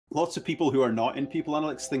Lots of people who are not in people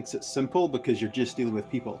analytics thinks it's simple because you're just dealing with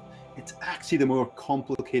people. It's actually the more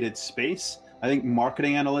complicated space. I think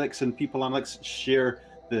marketing analytics and people analytics share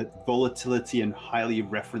the volatility and highly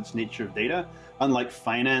referenced nature of data. Unlike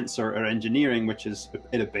finance or engineering, which is,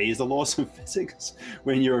 it obeys the laws of physics,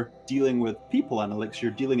 when you're dealing with people analytics,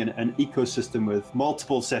 you're dealing in an ecosystem with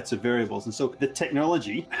multiple sets of variables. And so the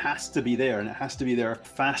technology has to be there, and it has to be there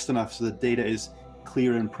fast enough so the data is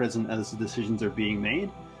clear and present as the decisions are being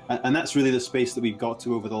made. And that's really the space that we've got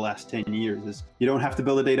to over the last 10 years is you don't have to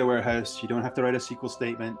build a data warehouse, you don't have to write a SQL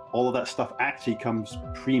statement. All of that stuff actually comes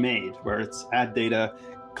pre-made, where it's add data,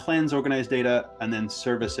 cleanse organized data, and then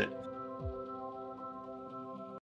service it.